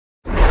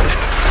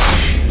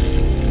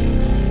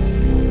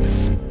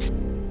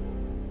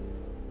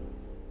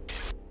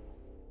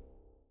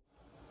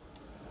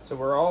So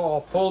we're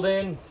all pulled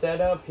in,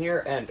 set up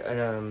here at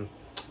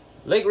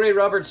Lake Ray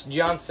Roberts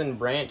Johnson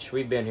Branch.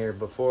 We've been here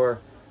before.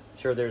 I'm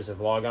sure there's a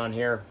vlog on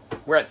here.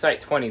 We're at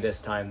site 20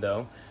 this time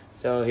though.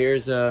 So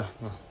here's the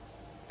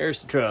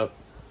truck,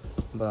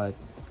 but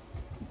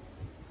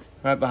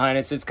right behind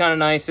us, it's kind of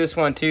nice. This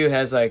one too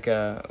has like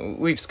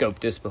we've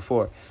scoped this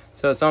before,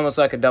 so it's almost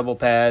like a double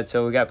pad.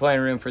 So we got plenty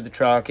of room for the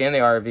truck and the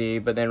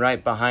RV. But then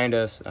right behind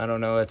us, I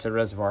don't know, it's a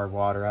reservoir of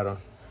water. I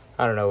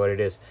don't know what it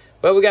is.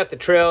 But we got the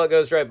trail. It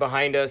goes right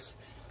behind us,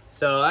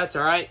 so that's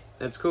all right.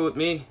 That's cool with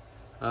me.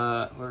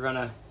 We're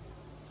gonna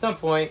at some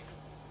point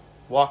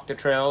walk the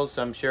trails,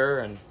 I'm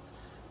sure, and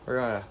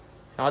I'll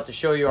have to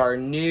show you our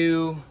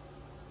new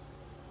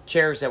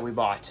chairs that we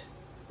bought.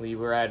 We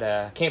were at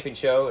a camping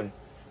show and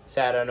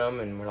sat on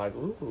them, and we're like,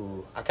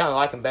 ooh, I kind of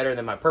like them better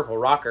than my purple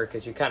rocker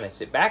because you kind of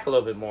sit back a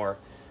little bit more.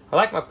 I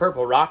like my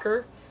purple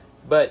rocker,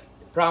 but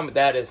the problem with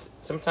that is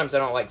sometimes I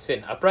don't like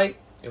sitting upright,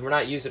 and we're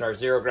not using our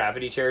zero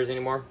gravity chairs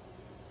anymore.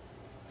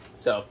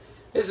 So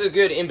this is a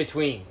good in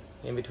between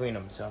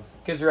them. So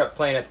kids are up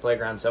playing at the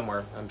playground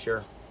somewhere, I'm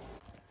sure.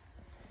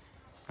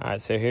 All right,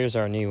 so here's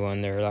our new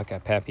one. They're like a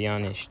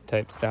Papillon-ish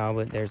type style,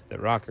 but there's the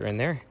rocker in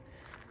there.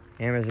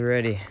 Amber's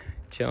already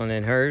chilling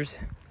in hers.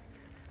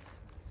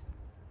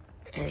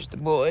 Here's the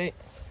boy.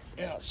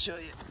 I'll show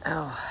you.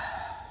 Oh.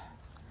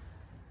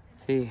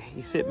 See,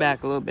 you sit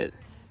back a little bit.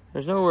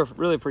 There's nowhere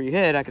really for your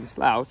head. I can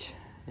slouch.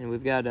 And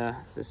we've got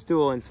the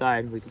stool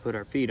inside we can put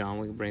our feet on.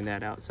 We can bring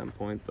that out at some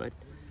point. But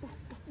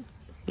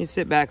you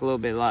sit back a little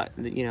bit,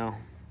 you know,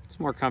 it's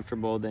more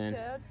comfortable than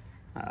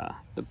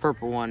the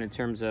purple one in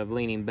terms of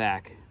leaning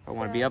back. If I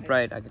want to be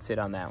upright, I could sit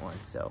on that one.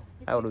 So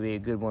that would be a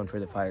good one for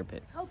the fire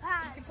pit.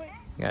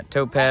 Got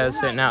Topaz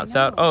sitting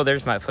outside. Oh,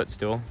 there's my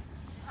footstool.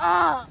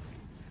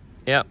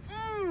 Yep.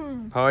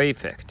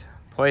 Perfect.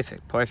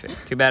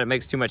 Too bad it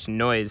makes too much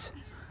noise.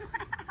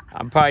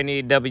 I probably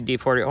need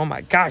WD-40. Oh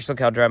my gosh, look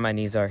how dry my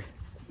knees are.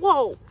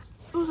 Whoa,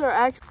 those are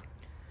actually...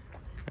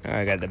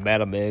 I got the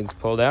battle bags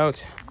pulled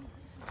out.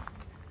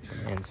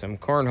 And some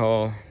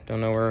cornhole.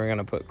 Don't know where we're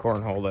gonna put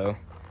cornhole though.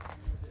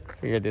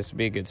 Figured this would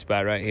be a good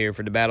spot right here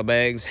for the battle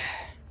bags.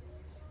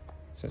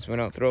 Since we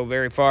don't throw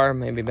very far,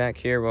 maybe back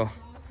here we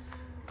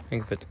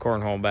can put the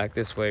cornhole back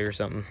this way or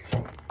something.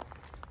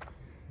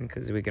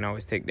 Because we can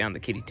always take down the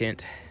kitty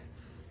tent.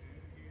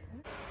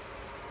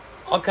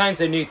 All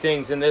kinds of new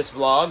things in this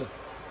vlog,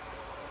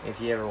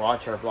 if you ever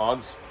watch our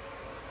vlogs.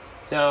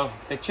 So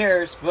the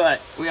chairs, but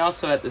we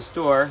also at the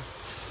store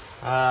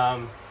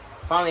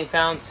finally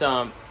found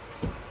some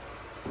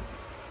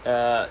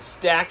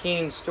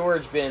stacking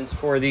storage bins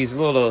for these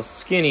little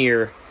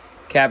skinnier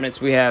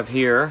cabinets we have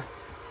here.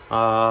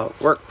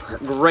 Work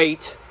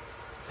great.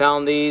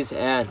 Found these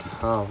at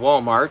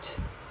Walmart.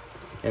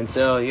 And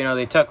so, you know,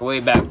 they tuck away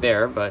back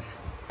there, but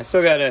I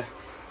still got to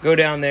go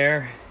down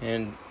there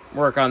and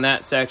work on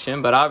that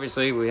section. But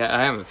obviously,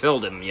 I haven't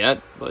filled them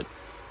yet, but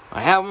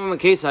I have them in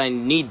case I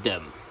need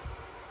them.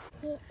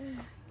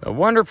 A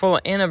wonderful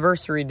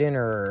anniversary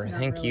dinner.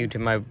 Thank you to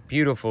my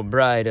beautiful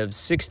bride of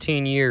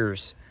 16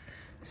 years.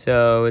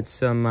 So it's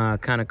some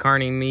kind of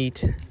carne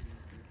meat.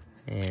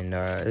 And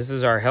this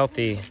is our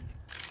healthy,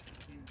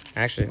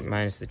 actually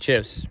minus the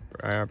chips,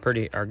 our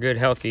good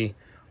healthy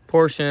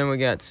portion. We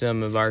got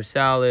some of our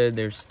salad.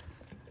 There's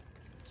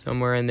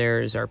somewhere in there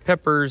is our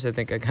peppers. I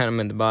think I got them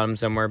in the bottom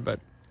somewhere, but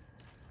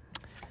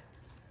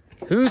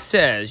who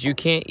says you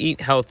can't eat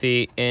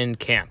healthy in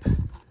camp?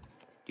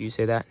 Do you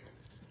say that?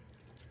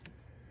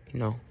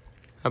 No.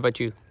 How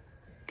about you?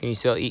 Can you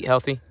still eat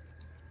healthy?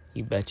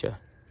 You betcha.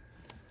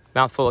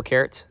 Mouthful of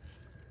carrots.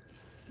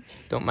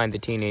 Don't mind the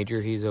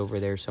teenager. He's over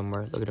there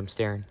somewhere. Look at him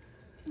staring.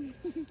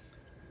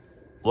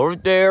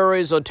 Look, there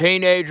is a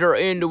teenager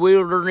in the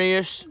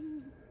wilderness.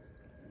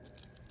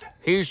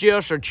 He's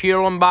just a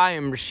chilling by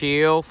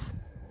himself.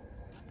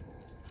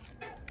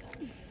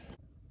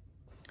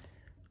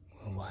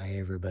 Well, while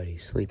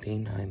everybody's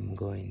sleeping, I'm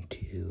going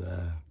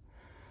to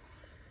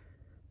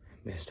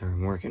start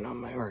working on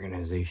my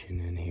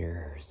organization in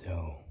here.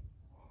 So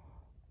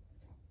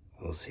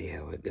we'll see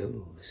how it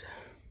goes.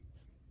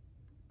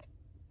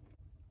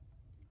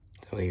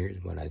 So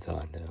here's what I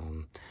thought.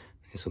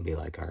 This will be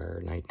like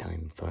our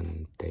nighttime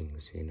fun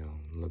things, you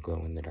know,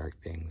 glow-in-the-dark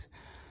things.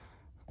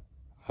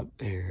 Up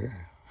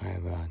there,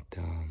 I've got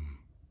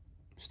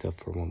stuff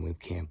for when we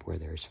camp where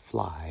there's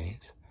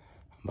flies.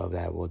 Above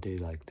that, we'll do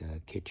like the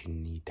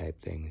kitchen-y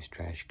type things,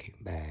 trash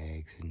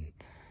bags, and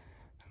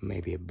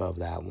maybe above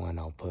that one,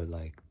 I'll put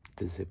like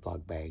the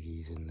Ziploc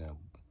baggies and the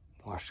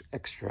wash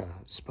extra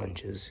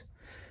sponges.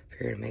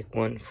 Figure to make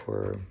one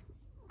for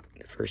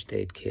the first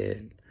aid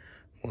kit,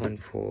 one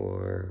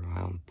for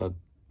bug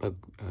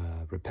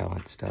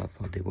repellent stuff.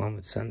 I'll do one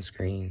with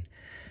sunscreen,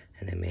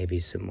 and then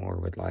maybe some more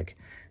with like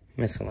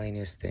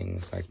miscellaneous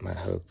things like my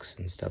hooks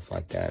and stuff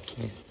like that.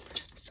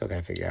 Still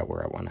gotta figure out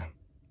where I want to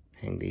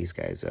hang these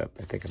guys up.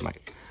 I think I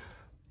might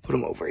put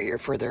them over here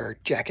for their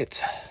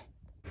jackets.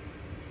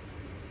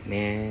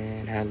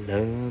 Man, I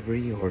love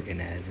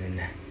reorganizing.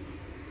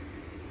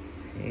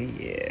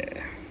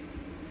 Yeah.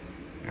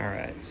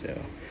 Alright, so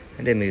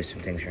I did move some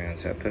things around,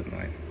 so I put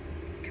my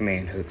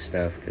command hook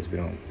stuff because we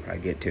don't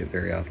probably get to it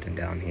very often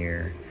down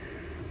here.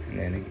 And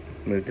then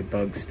move the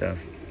bug stuff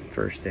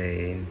first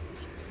day. And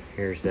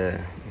here's I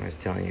was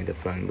telling you, the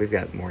fun. We've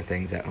got more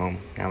things at home.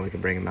 Now we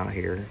can bring them out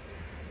here.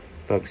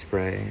 Bug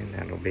spray, and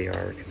that'll be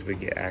because we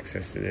get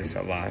access to this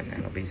a lot, and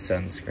that'll be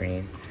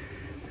sunscreen.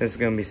 This is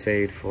going to be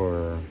saved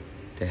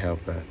to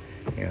help,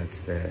 you know, it's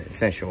the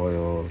essential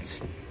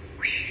oils,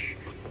 whoosh,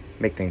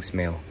 make things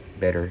smell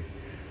better.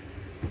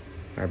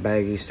 Our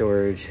baggie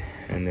storage,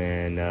 and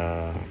then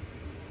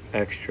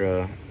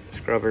extra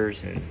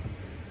scrubbers, and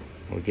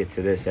we'll get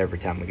to this every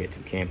time we get to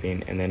the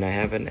camping. And then I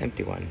have an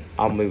empty one.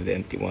 I'll move the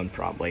empty one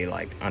probably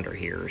like under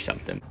here or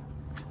something.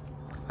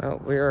 Well,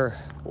 we're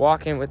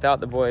walking without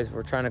the boys.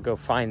 We're trying to go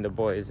find the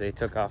boys. They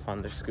took off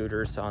on their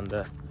scooters on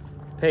the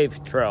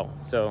paved trail,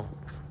 so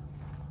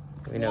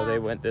we know they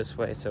went this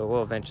way, so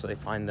we'll eventually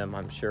find them,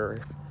 I'm sure.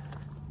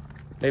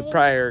 They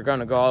probably are going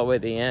to go all the way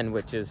to the end,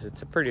 which is,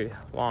 it's a pretty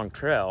long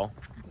trail.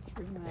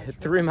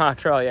 3 mile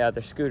trail, yeah.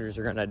 Their scooters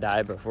are going to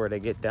die before they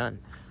get done.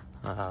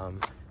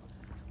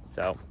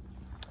 So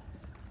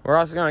we're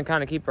also going to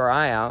kind of keep our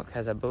eye out,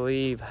 because I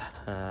believe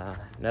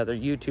another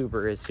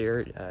YouTuber is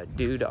here.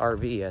 Dude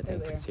RV, I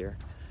think, is here.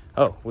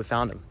 Oh, we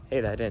found him.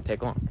 Hey, that didn't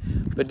take long.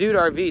 But Dude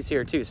RV's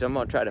here too, so I'm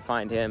going to try to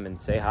find him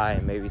and say hi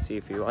and maybe see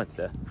if he wants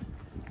to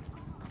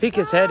peek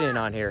his head in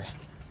on here.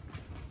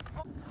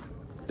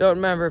 Don't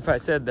remember if I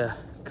said the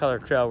color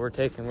trail we're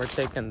taking. We're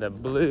taking the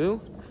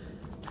blue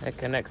that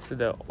connects to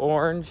the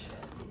orange.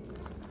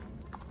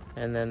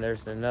 And then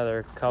there's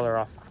another color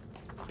off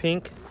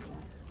pink,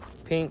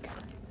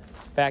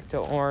 back to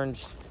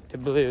orange to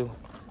blue.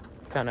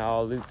 Kind of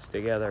all loops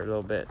together a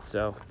little bit,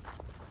 so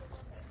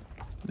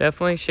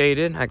definitely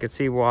shaded. I could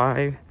see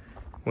why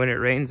when it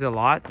rains a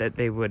lot that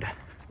they would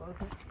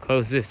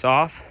close this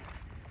off,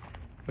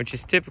 which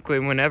is typically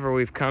whenever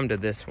we've come to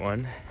this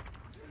one.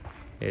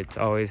 It's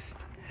always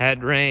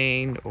had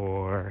rain,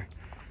 or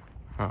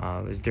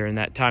it was during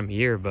that time of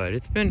year, but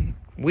it's been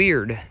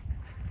weird.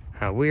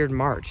 A weird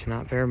March,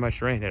 not very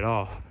much rain at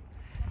all,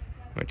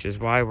 which is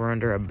why we're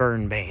under a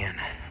burn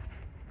ban.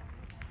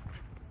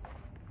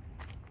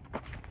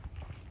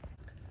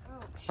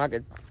 I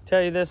could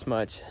tell you this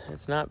much,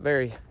 it's not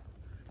very,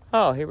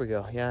 oh, here we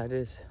go. Yeah, it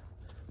is.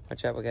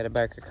 Watch out, we got a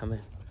biker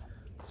coming.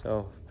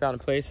 So, found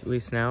a place, at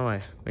least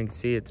now we can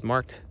see it's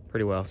marked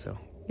pretty well, so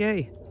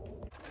yay.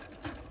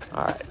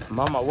 All right, I'm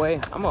on my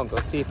way. I'm gonna go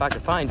see if I can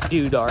find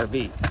Dude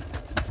RV.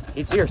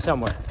 He's here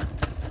somewhere.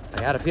 I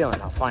got a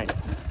feeling I'll find him.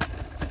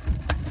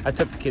 I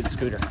took the kid's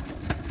scooter.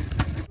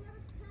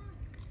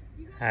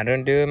 I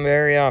don't do them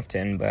very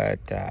often, but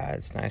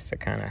it's nice to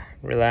kind of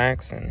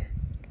relax and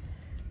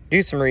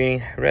do some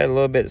reading. I read a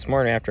little bit this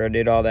morning after I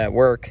did all that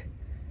work.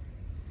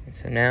 And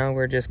so now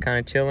we're just kind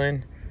of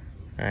chilling.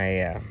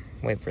 I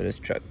wait for this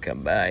truck to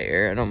come by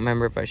here. I don't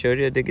remember if I showed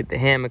you. I did get the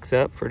hammocks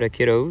up for the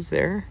kiddos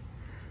there.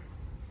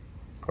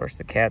 Of course,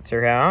 the cats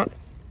are out,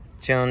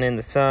 chilling in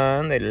the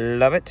sun. They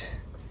love it.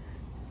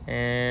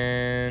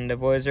 And the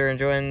boys are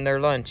enjoying their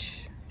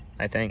lunch,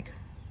 I think.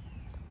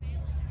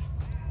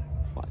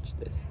 Watch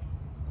this.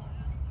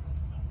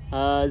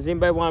 Does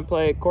anybody want to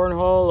play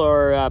cornhole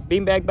or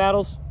beanbag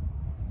battles?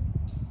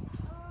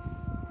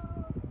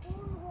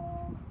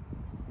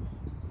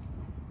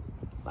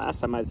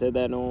 Last time I said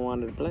that, no one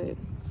wanted to play it.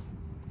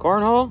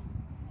 Cornhole?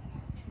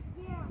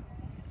 Yeah.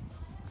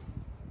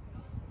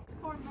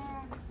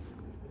 Cornhole.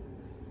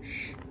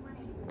 Shh.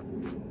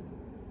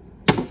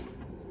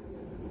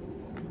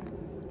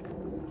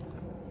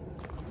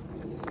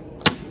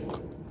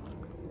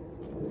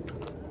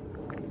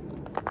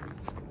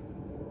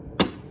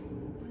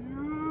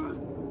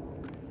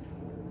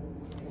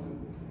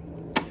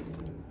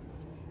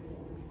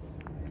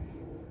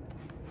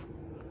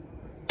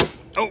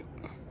 Oh.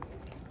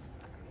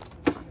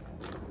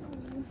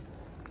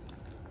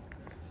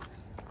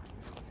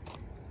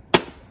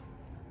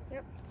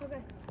 Yep,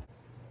 okay.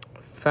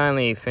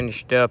 Finally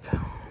finished up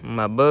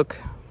my book.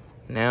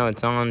 Now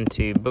it's on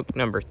to book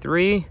number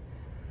 3.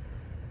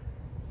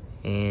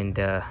 And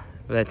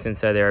that's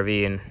inside the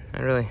RV, and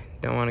I really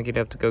don't want to get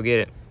up to go get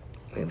it.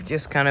 We've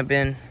just kind of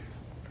been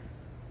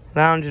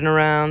lounging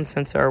around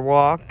since our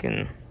walk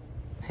and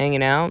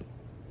hanging out.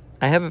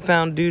 I haven't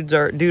found Dude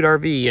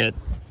RV yet.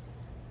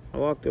 I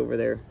walked over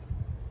there.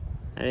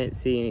 I didn't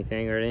see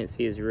anything, or I didn't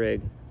see his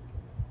rig.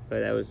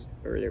 But that was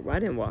earlier. Well, I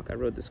didn't walk. I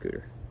rode the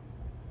scooter.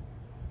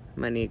 I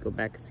might need to go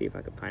back and see if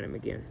I can find him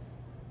again.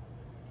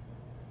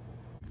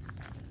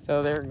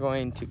 So they're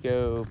going to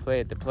go play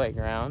at the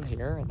playground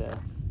here,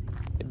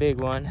 the big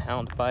one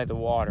out by the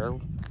water. I'll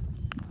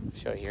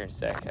show you here in a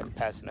sec. I'm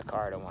passing a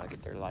car. I don't want to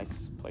get their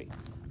license plate.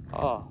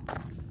 Oh,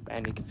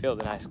 man, you can feel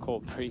the nice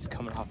cold breeze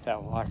coming off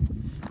that water.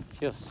 It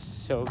feels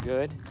so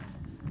good.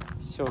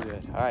 So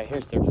good. All right,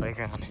 here's their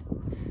playground.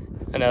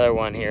 Another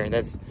one here.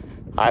 That's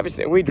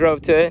obviously, we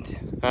drove to it.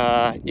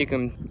 You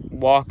can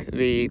walk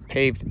the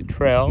paved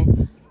trail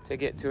to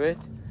get to it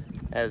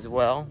as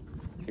well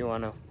if you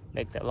want to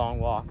make that long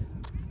walk.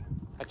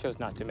 I chose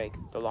not to make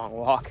the long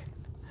walk.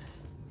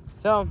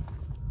 So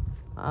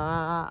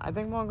I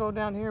think we'll go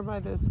down here by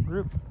this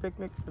group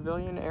picnic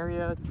pavilion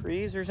area,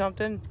 trees or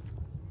something.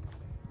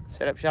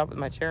 Set up shop with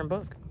my chair and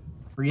book.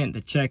 We're getting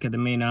to check at the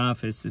main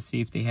office to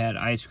see if they had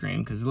ice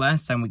cream, because the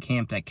last time we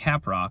camped at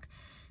Cap Rock,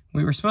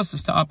 we were supposed to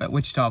stop at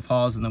Wichita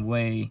Falls on the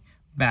way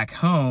back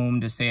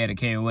home to stay at a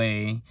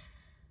KOA,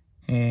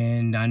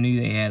 and I knew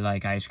they had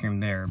like ice cream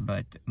there,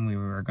 but we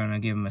were gonna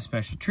give them a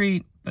special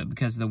treat, but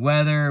because of the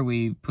weather,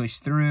 we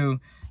pushed through.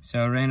 So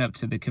I ran up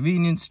to the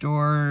convenience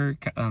store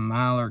a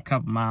mile or a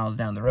couple miles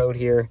down the road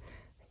here,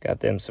 got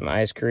them some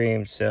ice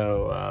cream,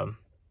 so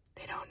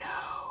they don't know.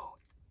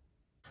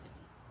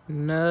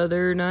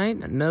 Another night,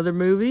 another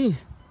movie.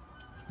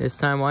 This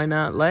time, why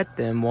not let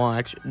them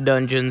watch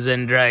Dungeons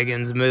and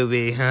Dragons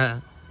movie, huh?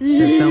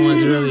 Since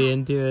someone's really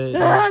into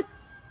it.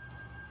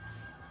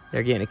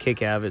 They're getting a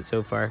kick out of it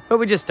so far, but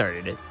we just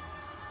started it.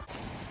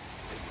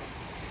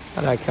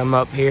 Thought I'd come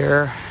up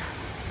here,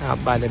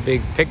 out by the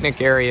big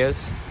picnic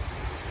areas.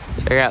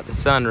 Check out the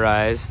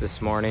sunrise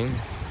this morning.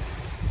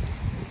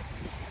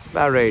 It's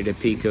about ready to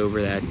peek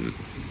over that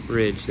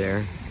ridge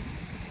there.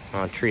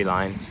 On a tree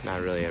line, it's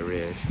not really a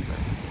ridge.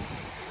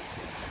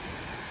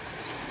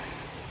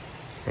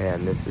 But...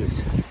 and this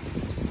is,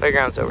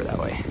 playground's over that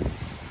way.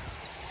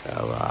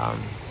 So,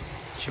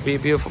 should be a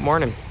beautiful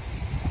morning.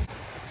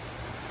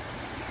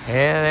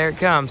 Yeah, there it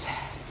comes.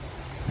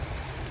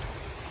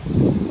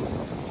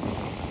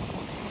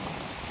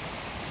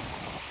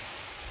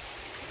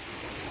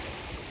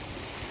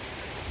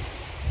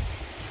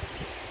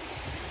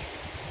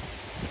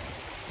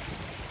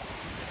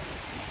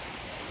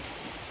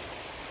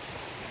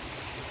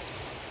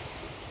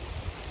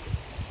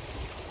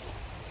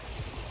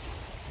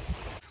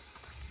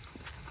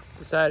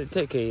 Decided to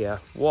take a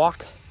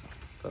walk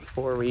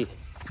before we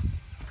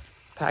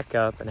pack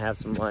up and have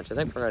some lunch. I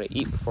think we're gonna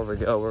eat before we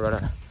go. We're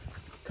gonna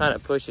kind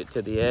of push it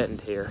to the end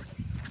here.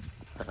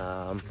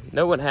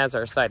 No one has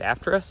our site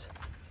after us,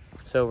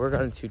 so we're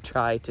going to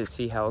try to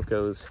see how it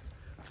goes,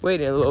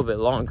 waiting a little bit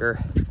longer.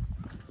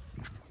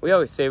 We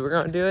always say we're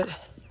gonna do it,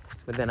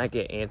 but then I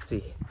get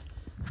antsy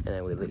and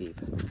then we leave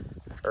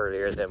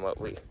earlier than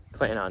what we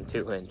plan on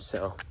doing.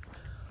 So,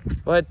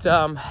 but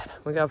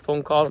we got a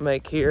phone call to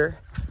make here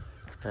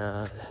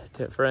to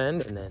a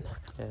friend, and then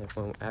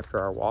after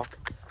our walk,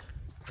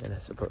 and I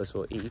suppose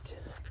we'll eat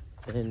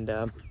and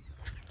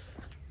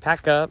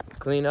pack up,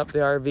 clean up the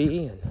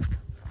RV, and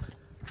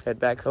head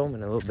back home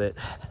in a little bit.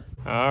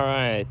 All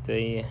right,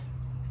 the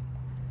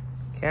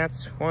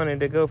cats wanted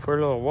to go for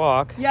a little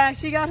walk. Yeah,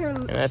 she got her.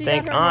 And I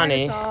think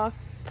Ani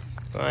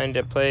wanted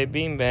to play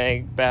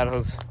beanbag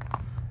battles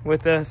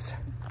with us.